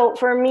 So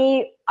for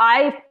me,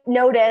 I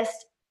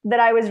noticed that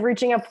I was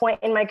reaching a point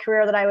in my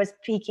career that I was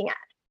peaking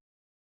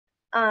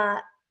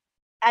at.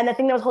 And the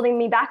thing that was holding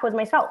me back was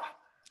myself.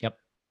 Yep.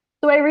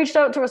 So I reached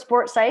out to a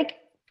sports psych,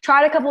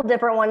 tried a couple of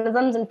different ones of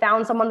them, and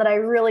found someone that I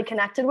really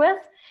connected with.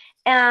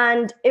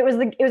 And it was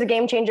a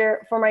game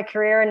changer for my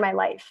career and my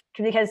life,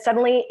 because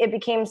suddenly it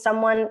became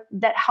someone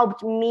that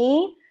helped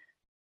me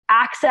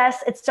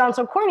access, it sounds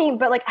so corny,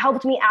 but like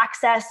helped me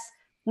access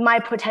my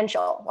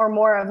potential or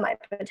more of my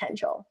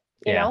potential,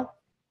 you know?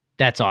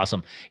 That's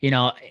awesome.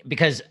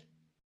 Because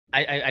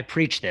I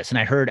preach this, and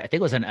I think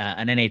it was an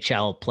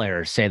NHL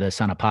player say this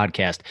on a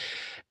podcast.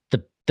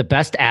 The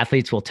best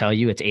athletes will tell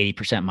you it's 80%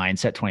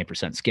 mindset,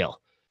 20% skill.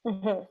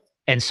 Mm-hmm.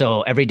 And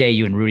so every day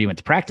you and Rudy went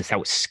to practice, that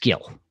was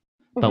skill.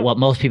 But what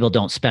most people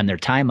don't spend their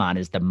time on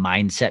is the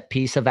mindset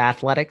piece of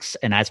athletics.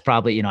 And that's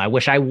probably, I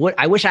wish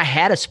I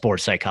had a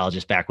sports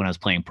psychologist back when I was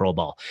playing pro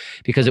ball,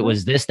 because it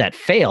was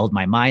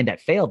my mind that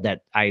failed,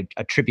 that I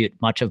attribute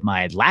much of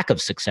my lack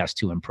of success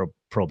to in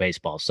pro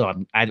baseball. So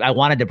I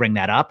wanted to bring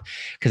that up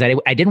because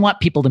I didn't want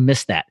people to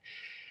miss that.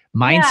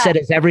 Mindset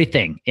is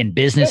everything in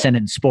business and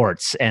in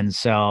sports. And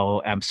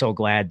so I'm so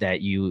glad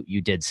that you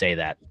did say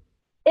that.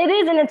 It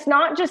is. And it's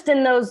not just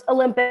in those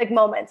Olympic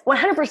moments.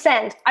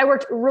 100%. I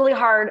worked really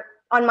hard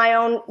on my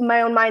own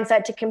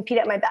mindset to compete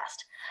at my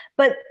best.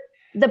 But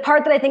the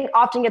part that I think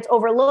often gets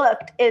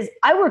overlooked is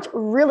I worked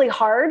really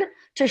hard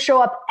to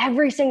show up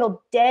every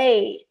single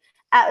day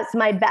as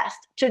my best,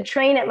 to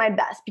train at my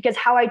best, because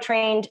how I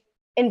trained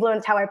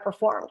influenced how I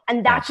performed.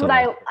 And that's what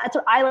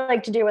I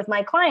like to do with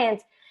my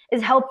clients,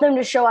 is help them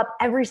to show up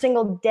every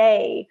single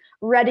day,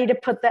 ready to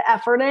put the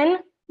effort in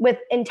with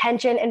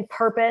intention and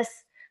purpose,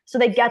 so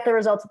they get the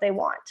results that they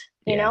want,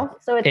 you know?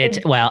 So it's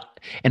well,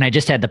 and I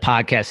just had the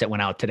podcast that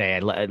went out today. I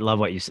love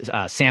what you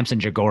said. Samson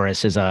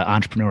Jagoras is an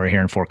entrepreneur here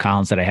in Fort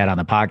Collins that I had on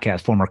the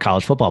podcast, former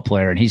college football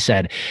player. And he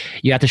said,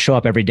 you have to show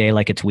up every day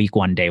like it's week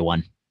one, day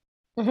one.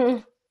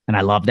 Mm-hmm. And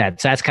I love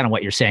that. So that's kind of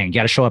what you're saying. You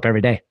got to show up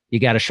every day. You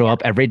got to show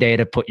up every day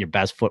to put your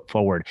best foot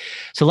forward.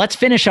 So let's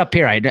finish up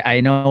here.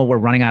 I know we're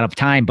running out of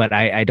time, but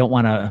I don't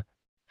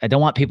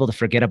want people to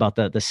forget about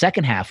the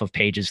second half of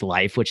Paige's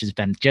life, which has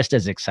been just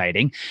as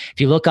exciting. If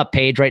you look up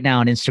Paige right now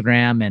on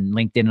Instagram and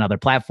LinkedIn and other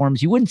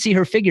platforms, you wouldn't see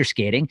her figure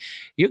skating.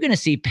 You're going to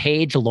see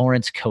Paige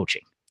Lawrence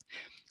coaching.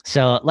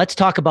 So let's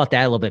talk about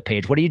that a little bit,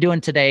 Paige. What are you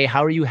doing today?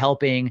 How are you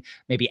helping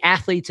maybe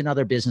athletes and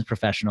other business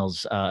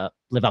professionals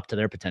live up to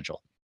their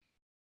potential?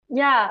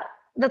 Yeah,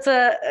 that's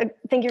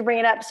thank you for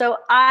bringing it up. So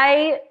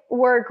I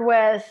work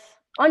with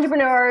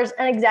entrepreneurs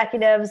and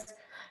executives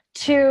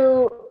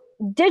to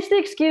ditch the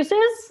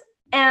excuses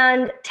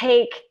and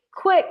take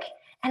quick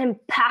and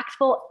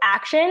impactful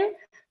action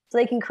so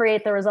they can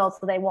create the results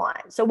that they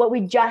want. So what we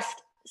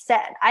just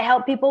said, I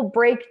help people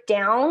break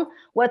down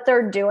what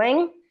they're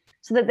doing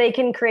so that they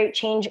can create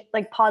change,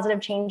 like positive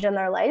change in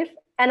their life.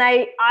 And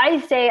I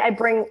say I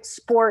bring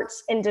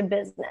sports into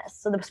business.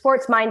 So the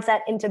sports mindset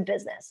into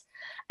business,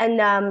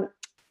 and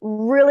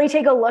really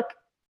take a look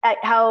at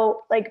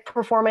how like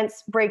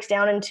performance breaks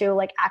down into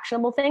like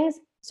actionable things.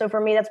 So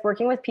for me, that's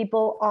working with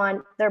people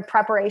on their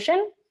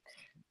preparation,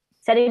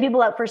 setting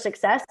people up for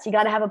success. You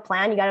got to have a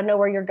plan. You got to know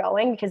where you're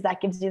going, because that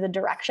gives you the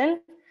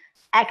direction.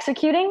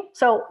 Executing.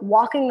 So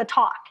walking the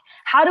talk.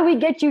 How do we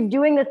get you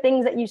doing the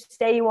things that you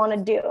say you want to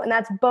do? And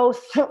that's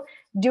both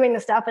doing the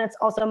stuff, and it's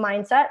also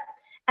mindset.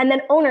 And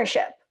then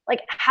ownership,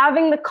 like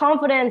having the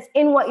confidence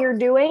in what you're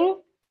doing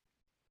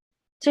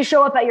to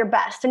show up at your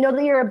best, to know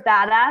that you're a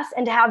badass,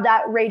 and to have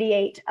that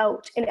radiate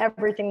out in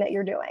everything that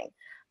you're doing.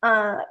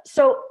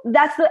 So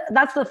that's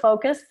the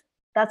focus.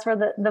 That's where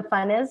the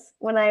fun is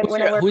when I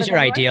work. Who's your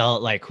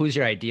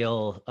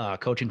ideal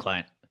coaching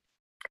client?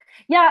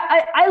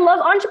 Yeah, I love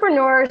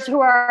entrepreneurs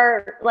who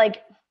are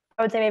like,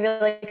 I would say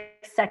maybe like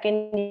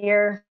second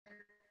year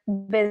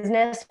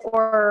business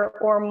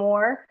or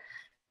more,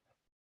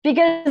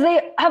 because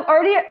they have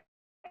already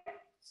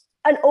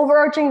an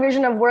overarching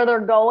vision of where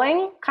they're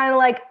going. Kind of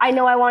like, I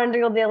know I wanted to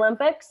go to the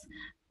Olympics,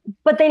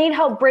 but they need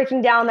help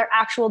breaking down their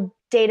actual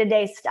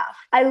day-to-day stuff.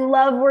 I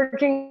love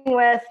working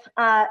with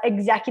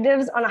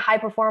executives on a high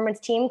performance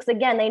team, because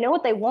again, they know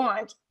what they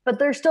want, but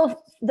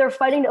they're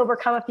fighting to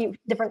overcome a few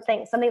different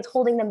things. Something that's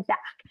holding them back.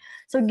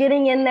 So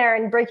getting in there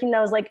and breaking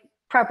those like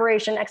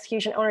preparation,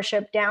 execution,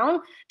 ownership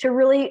down to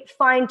really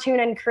fine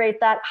tune and create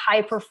that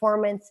high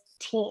performance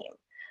team.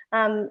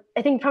 I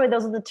think probably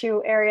those are the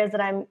two areas that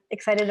I'm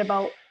excited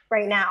about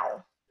right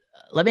now.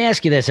 Let me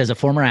ask you this, as a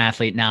former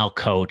athlete, now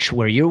coach,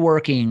 where you're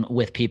working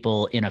with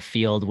people in a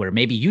field where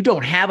maybe you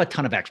don't have a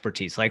ton of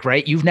expertise, like,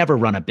 right? You've never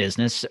run a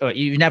business, or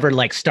you've never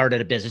like started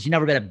a business. You've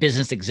never been a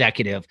business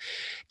executive.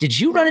 Did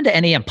you run into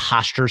any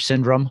imposter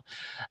syndrome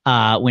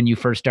when you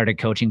first started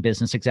coaching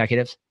business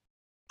executives?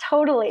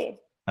 Totally.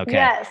 Okay.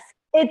 Yes.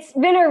 It's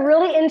been a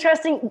really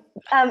interesting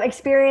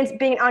experience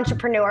being an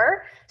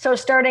entrepreneur. So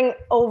starting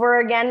over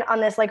again on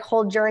this like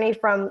whole journey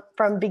from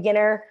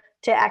beginner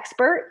to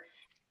expert.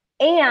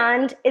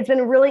 And it's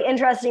been really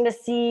interesting to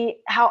see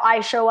how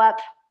I show up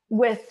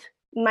with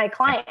my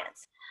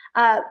clients.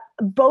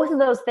 Both of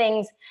those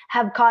things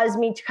have caused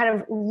me to kind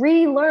of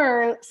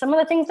relearn some of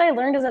the things that I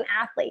learned as an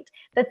athlete,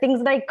 the things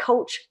that I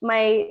coach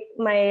my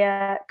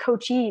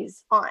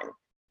coachees on.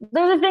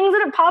 There's the things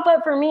that pop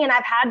up for me and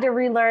I've had to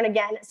relearn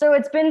again. So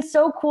it's been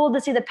so cool to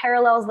see the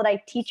parallels that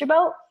I teach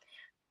about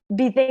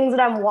be things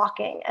that I'm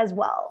walking as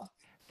well.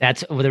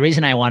 That's the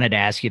reason I wanted to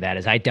ask you that,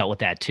 is I dealt with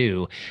that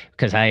too,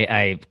 because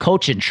I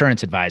coach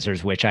insurance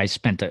advisors, which I've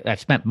spent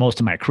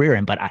most of my career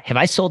in, but have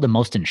I sold the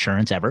most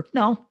insurance ever?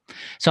 No.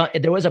 So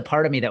there was a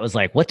part of me that was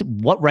like,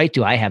 what right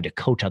do I have to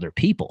coach other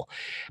people?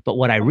 But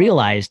what I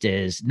realized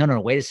is, no,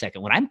 wait a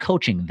second. When I'm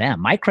coaching them,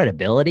 my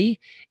credibility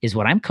is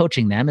what I'm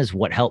coaching them is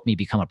what helped me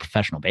become a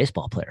professional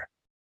baseball player.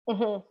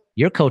 Mm-hmm.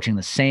 You're coaching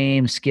the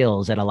same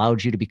skills that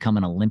allowed you to become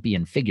an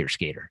Olympian figure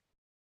skater.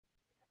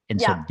 And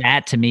so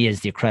that to me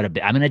is the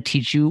credibility. I'm going to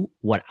teach you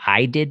what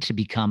I did to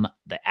become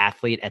the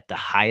athlete at the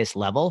highest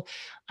level.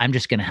 I'm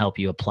just going to help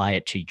you apply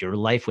it to your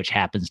life, which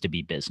happens to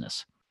be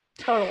business.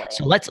 Totally.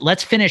 So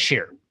let's finish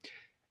here.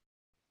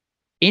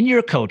 In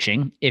your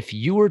coaching, if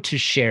you were to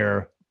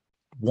share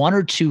one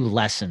or two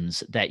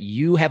lessons that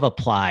you have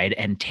applied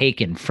and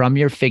taken from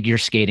your figure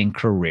skating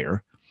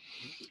career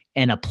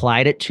and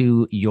applied it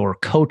to your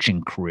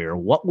coaching career,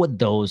 what would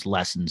those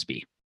lessons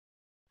be?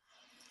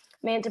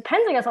 I mean, it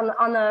depends, I guess, on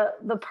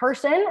the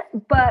person,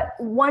 but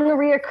one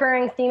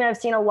reoccurring theme I've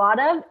seen a lot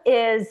of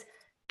is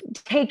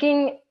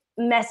taking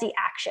messy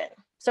action.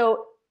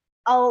 So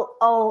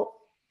I'll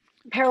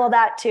parallel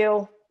that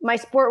to my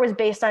sport was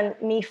based on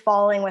me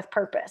falling with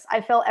purpose.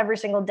 I fell every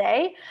single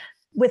day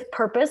with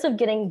purpose of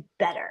getting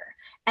better.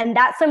 And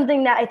that's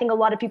something that I think a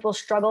lot of people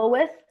struggle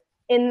with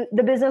in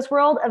the business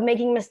world, of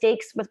making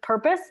mistakes with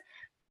purpose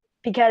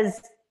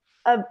because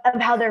of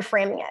how they're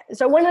framing it.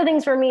 So one of the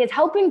things for me is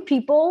helping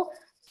people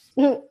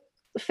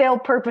fail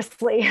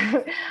purposely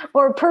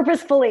or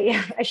purposefully,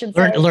 I should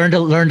say. Learn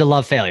to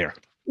love failure.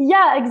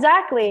 Yeah,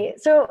 exactly.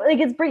 So like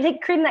it's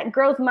creating that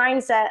growth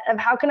mindset of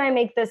how can I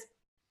make this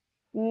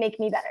make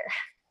me better?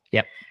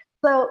 Yep.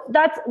 So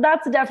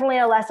that's definitely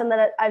a lesson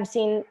that I've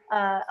seen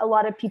a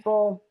lot of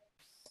people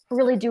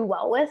really do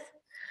well with.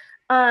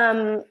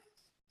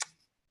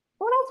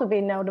 What else would be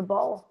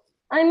notable?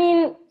 I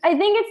mean, I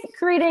think it's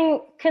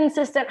creating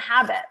consistent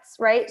habits,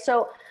 right?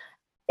 So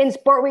in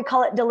sport, we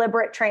call it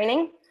deliberate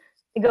training.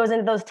 It goes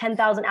into those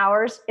 10,000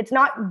 hours. It's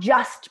not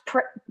just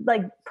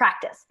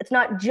practice. It's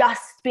not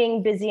just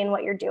being busy in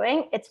what you're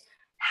doing. It's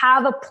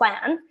have a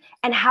plan,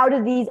 and how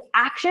do these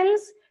actions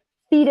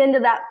feed into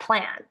that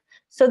plan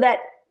so that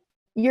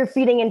you're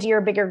feeding into your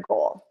bigger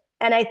goal.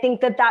 And I think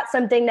that that's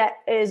something that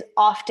is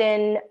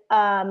often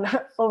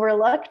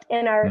overlooked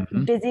in our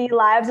busy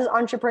lives as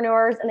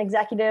entrepreneurs and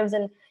executives,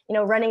 and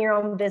running your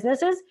own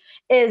businesses,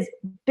 is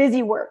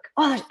busy work.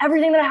 Oh, there's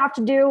everything that I have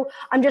to do.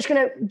 I'm just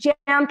going to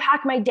jam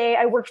pack my day.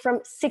 I worked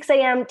from 6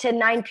 a.m. to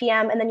 9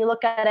 p.m. And then you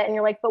look at it and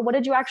you're like, but what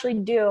did you actually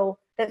do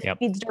that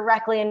feeds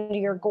directly into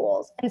your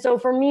goals? And so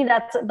for me,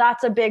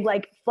 that's a big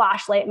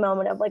flashlight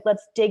moment of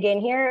let's dig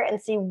in here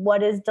and see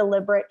what is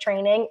deliberate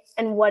training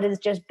and what is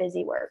just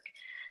busy work.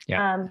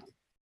 Yeah.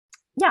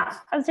 Yeah,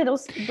 I would say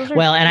those are.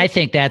 Well, and I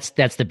think that's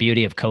the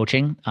beauty of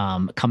coaching,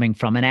 coming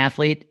from an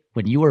athlete.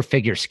 When you were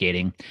figure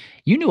skating,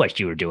 you knew what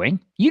you were doing.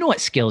 You knew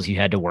what skills you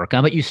had to work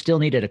on, but you still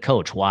needed a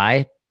coach.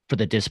 Why? For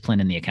the discipline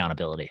and the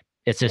accountability.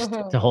 It's just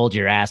to hold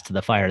your ass to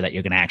the fire that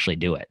you're going to actually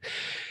do it.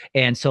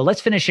 And so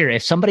let's finish here.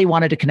 If somebody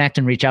wanted to connect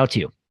and reach out to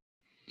you,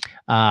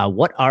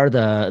 what are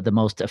the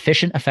most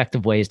efficient,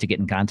 effective ways to get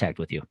in contact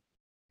with you?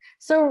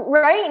 So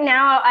right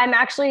now I'm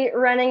actually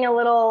running a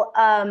little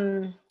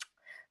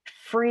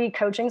free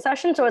coaching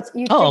session. So it's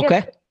you take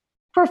a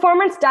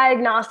performance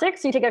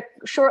diagnostics. So you take a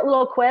short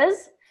little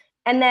quiz,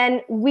 and then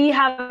we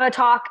have a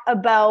talk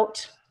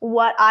about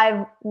what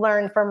I've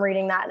learned from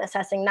reading that and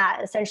assessing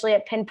that. Essentially,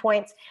 it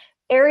pinpoints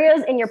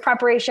areas in your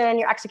preparation,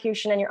 your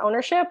execution, and your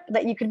ownership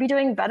that you could be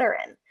doing better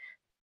in,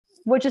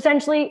 which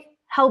essentially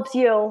helps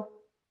you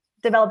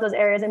develop those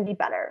areas and be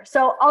better.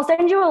 So I'll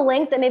send you a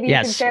link that maybe you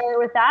can share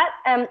with that.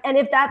 And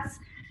if that's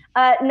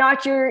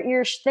not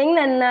your thing,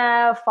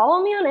 then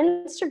follow me on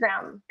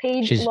Instagram,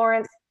 Paige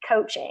Lawrence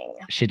Coaching.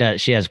 She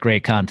does. She has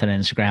great content on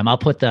Instagram. I'll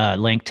put the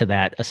link to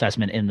that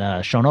assessment in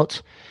the show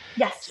notes.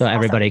 Yes. So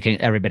everybody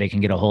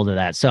can get a hold of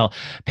that. So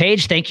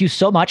Paige, thank you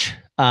so much.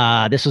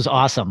 This was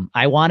awesome.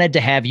 I wanted to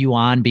have you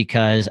on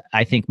because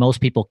I think most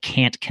people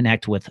can't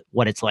connect with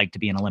what it's like to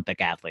be an Olympic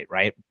athlete,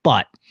 right?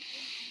 But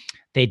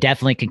they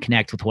definitely can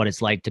connect with what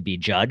it's like to be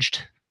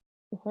judged.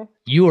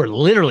 You are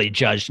literally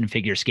judged in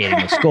figure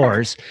skating with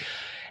scores.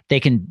 They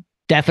can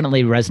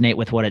definitely resonate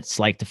with what it's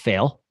like to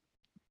fail.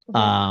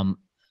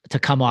 To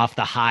come off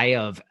the high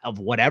of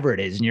whatever it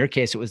is. In your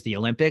case, it was the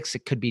Olympics.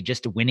 It could be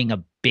just winning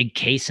a big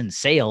case in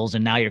sales,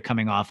 and now you're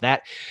coming off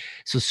that.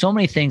 So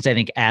many things I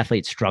think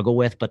athletes struggle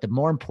with, but the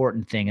more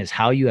important thing is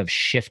how you have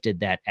shifted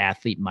that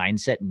athlete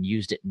mindset and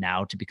used it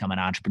now to become an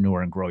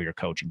entrepreneur and grow your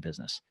coaching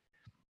business.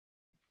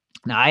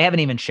 Now, I haven't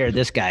even shared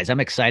this, guys.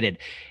 I'm excited.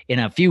 In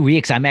a few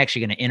weeks, I'm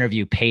actually going to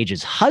interview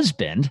Paige's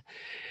husband,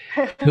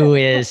 who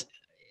is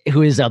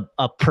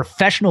a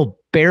professional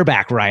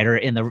bareback rider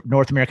in the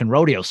North American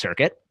rodeo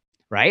circuit.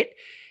 Right?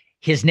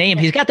 His name,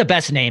 he's got the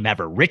best name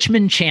ever,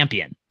 Richmond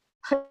Champion.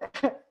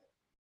 And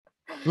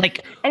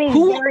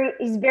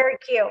he's very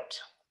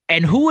cute.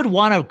 And who would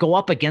want to go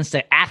up against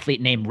an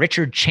athlete named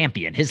Richard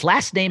Champion? His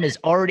last name is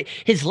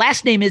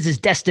his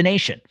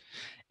destination.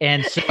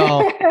 And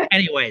so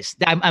anyways,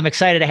 I'm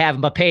excited to have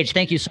him. But Paige,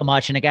 thank you so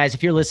much. And guys,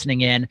 if you're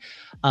listening in,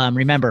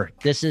 remember,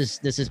 this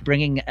is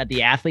bringing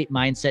the athlete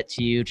mindset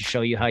to you to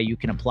show you how you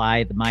can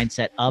apply the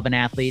mindset of an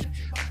athlete,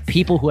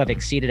 people who have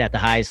exceeded at the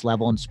highest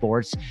level in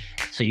sports,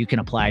 so you can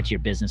apply it to your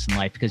business and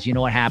life. Because you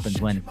know what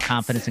happens when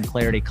confidence and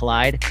clarity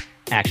collide?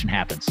 Action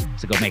happens.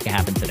 So go make it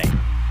happen today.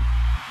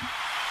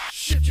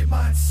 Shift your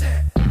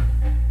mindset.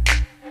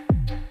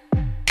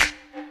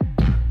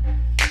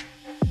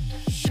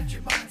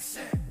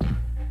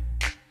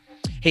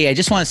 Hey, I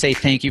just want to say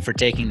thank you for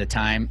taking the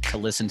time to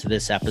listen to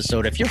this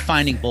episode. If you're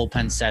finding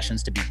bullpen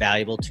sessions to be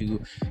valuable to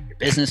your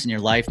business and your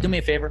life, do me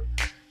a favor.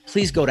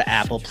 Please go to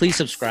Apple. Please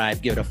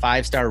subscribe. Give it a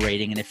 5-star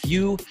rating. And if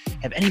you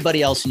have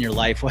anybody else in your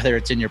life, whether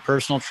it's in your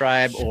personal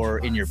tribe or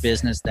in your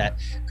business, that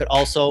could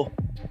also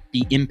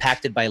be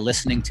impacted by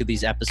listening to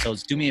these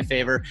episodes, do me a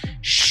favor,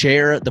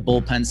 share the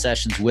bullpen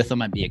sessions with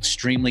them. I'd be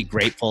extremely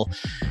grateful.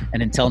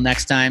 And until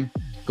next time,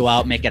 go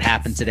out, make it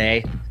happen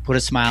today, put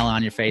a smile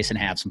on your face, and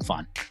have some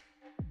fun.